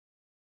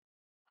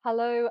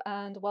Hello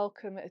and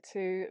welcome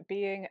to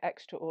Being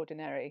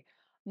Extraordinary.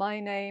 My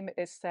name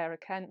is Sarah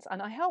Kent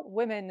and I help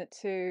women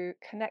to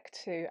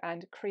connect to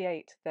and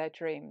create their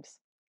dreams.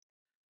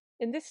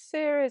 In this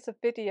series of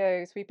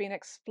videos, we've been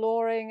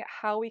exploring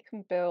how we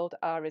can build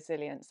our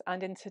resilience.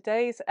 And in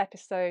today's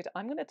episode,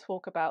 I'm going to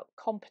talk about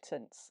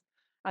competence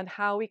and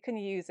how we can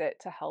use it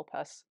to help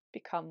us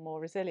become more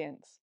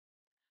resilient.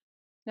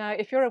 Now,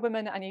 if you're a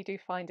woman and you do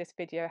find this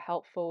video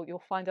helpful, you'll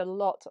find a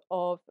lot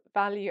of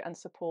value and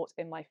support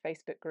in my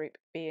Facebook group,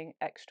 Being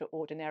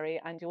Extraordinary,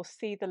 and you'll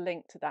see the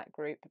link to that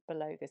group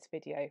below this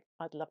video.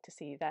 I'd love to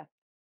see you there.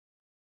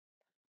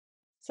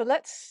 So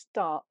let's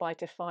start by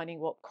defining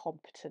what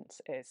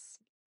competence is.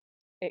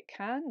 It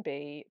can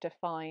be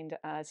defined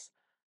as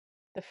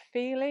the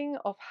feeling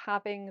of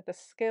having the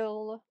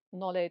skill,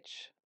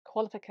 knowledge,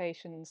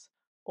 qualifications,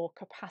 or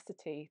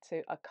capacity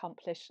to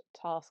accomplish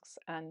tasks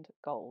and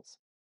goals.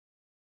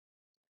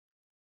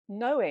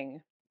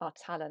 Knowing our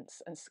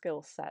talents and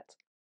skill set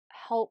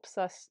helps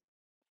us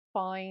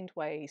find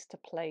ways to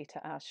play to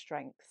our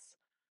strengths.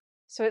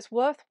 So it's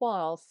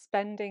worthwhile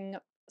spending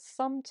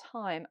some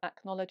time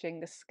acknowledging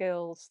the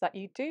skills that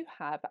you do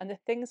have and the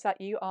things that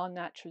you are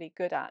naturally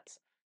good at.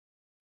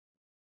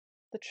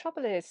 The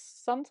trouble is,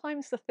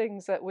 sometimes the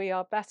things that we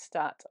are best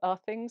at are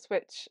things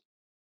which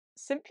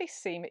simply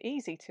seem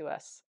easy to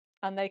us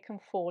and they can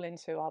fall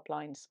into our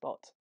blind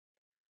spot.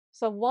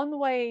 So, one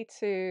way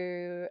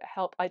to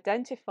help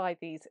identify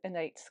these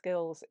innate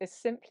skills is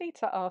simply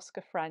to ask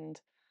a friend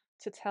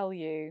to tell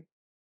you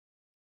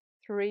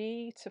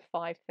 3 to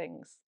 5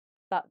 things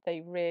that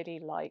they really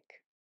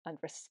like and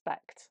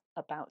respect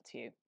about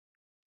you.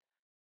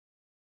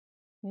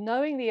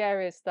 Knowing the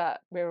areas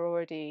that we're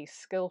already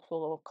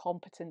skillful or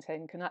competent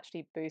in can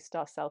actually boost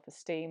our self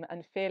esteem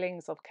and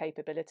feelings of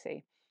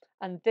capability.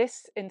 And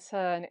this, in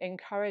turn,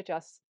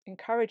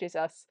 encourages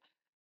us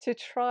to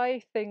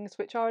try things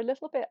which are a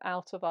little bit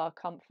out of our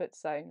comfort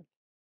zone.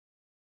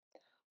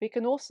 We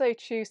can also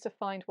choose to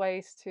find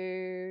ways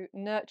to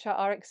nurture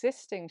our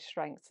existing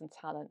strengths and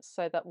talents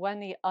so that when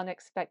the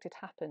unexpected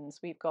happens,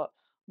 we've got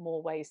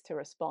more ways to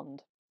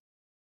respond.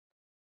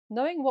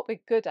 Knowing what we're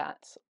good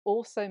at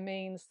also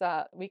means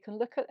that we can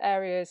look at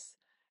areas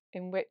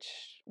in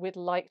which we'd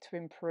like to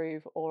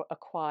improve or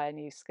acquire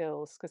new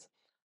skills, because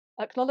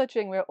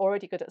acknowledging we're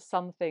already good at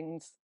some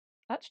things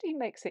actually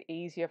makes it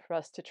easier for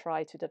us to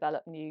try to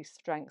develop new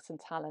strengths and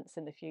talents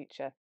in the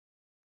future.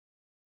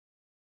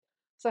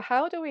 So,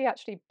 how do we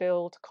actually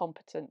build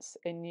competence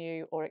in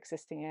new or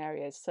existing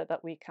areas so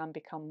that we can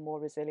become more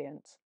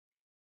resilient?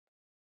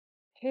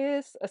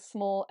 Here's a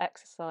small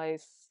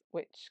exercise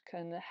which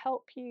can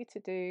help you to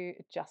do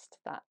just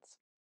that.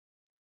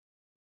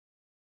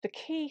 The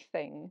key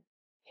thing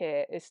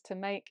here is to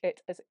make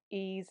it as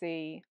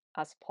easy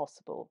as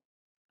possible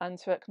and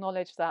to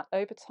acknowledge that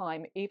over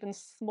time, even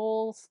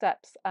small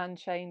steps and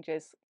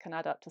changes can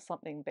add up to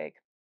something big.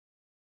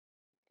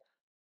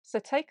 So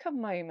take a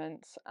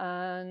moment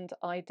and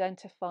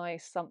identify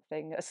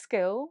something, a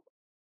skill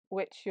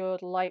which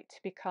you'd like to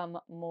become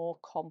more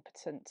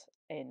competent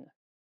in.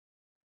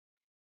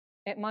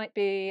 It might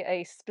be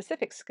a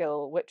specific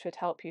skill which would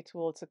help you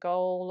towards a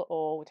goal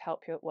or would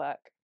help you at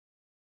work.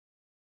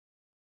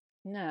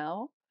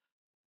 Now,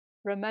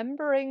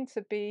 remembering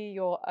to be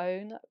your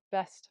own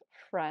best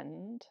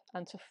friend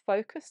and to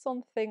focus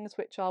on things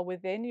which are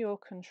within your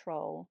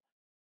control,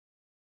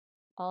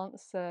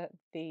 answer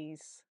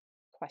these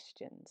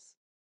questions.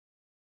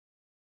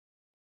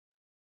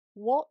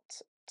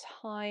 What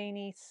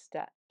tiny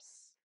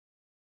steps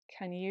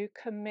can you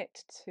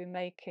commit to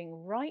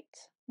making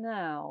right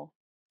now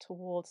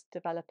towards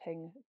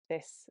developing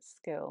this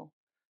skill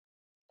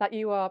that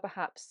you are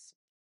perhaps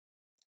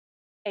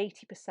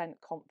 80%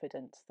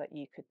 confident that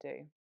you could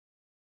do?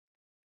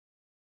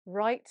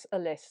 Write a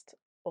list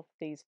of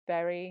these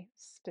very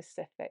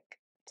specific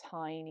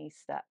tiny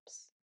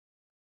steps.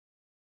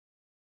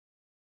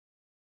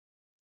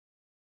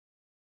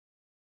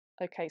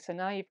 Okay, so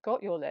now you've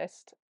got your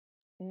list.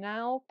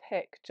 Now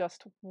pick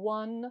just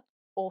 1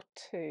 or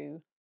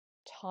 2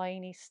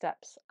 tiny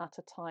steps at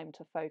a time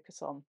to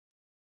focus on.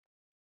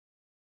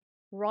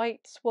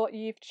 Write what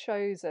you've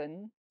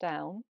chosen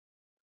down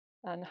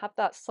and have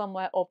that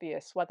somewhere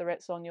obvious, whether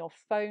it's on your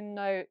phone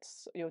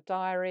notes, your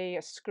diary,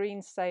 a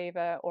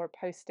screensaver, or a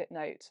post-it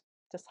note.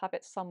 Just have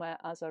it somewhere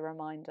as a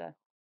reminder.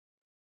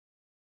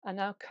 And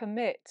now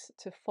commit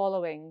to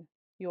following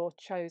your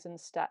chosen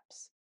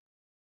steps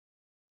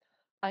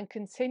and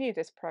continue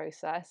this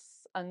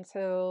process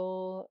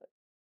until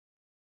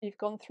you've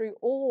gone through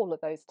all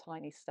of those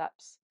tiny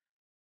steps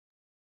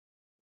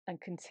and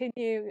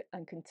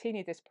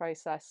continue this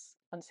process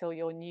until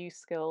your new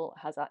skill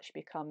has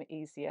actually become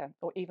easier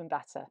or even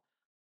better,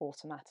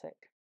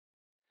 automatic.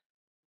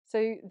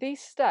 So these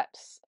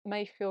steps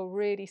may feel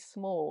really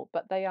small,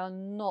 but they are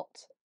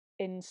not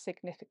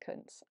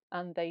insignificant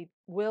and they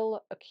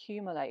will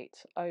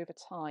accumulate over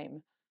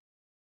time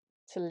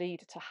to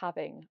lead to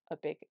having a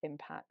big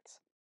impact.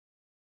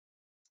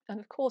 And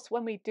of course,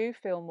 when we do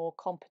feel more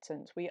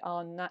competent, we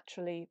are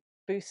naturally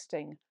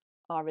boosting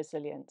our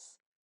resilience.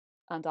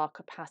 and our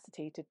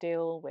capacity to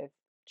deal with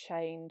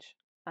change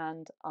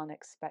and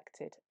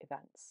unexpected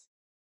events.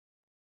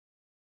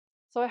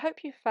 So I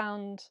hope you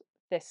found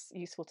this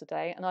useful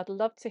today, and I'd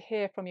love to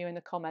hear from you in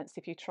the comments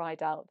if you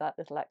tried out that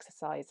little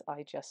exercise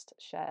I just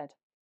shared.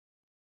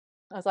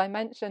 As I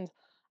mentioned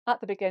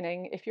at the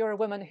beginning, if you're a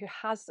woman who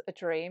has a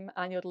dream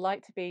and you'd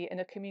like to be in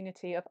a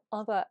community of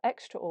other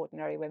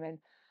extraordinary women,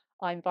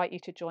 I invite you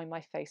to join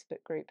my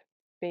Facebook group,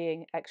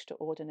 Being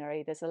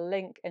Extraordinary. There's a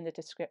link in the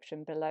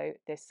description below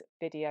this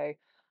video.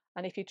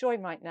 And if you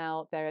join right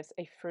now, there is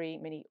a free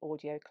mini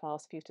audio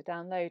class for you to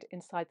download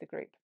inside the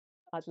group.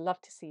 I'd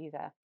love to see you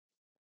there.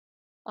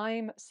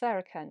 I'm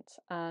Sarah Kent,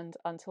 and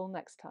until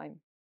next time,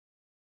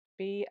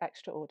 be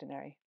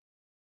extraordinary.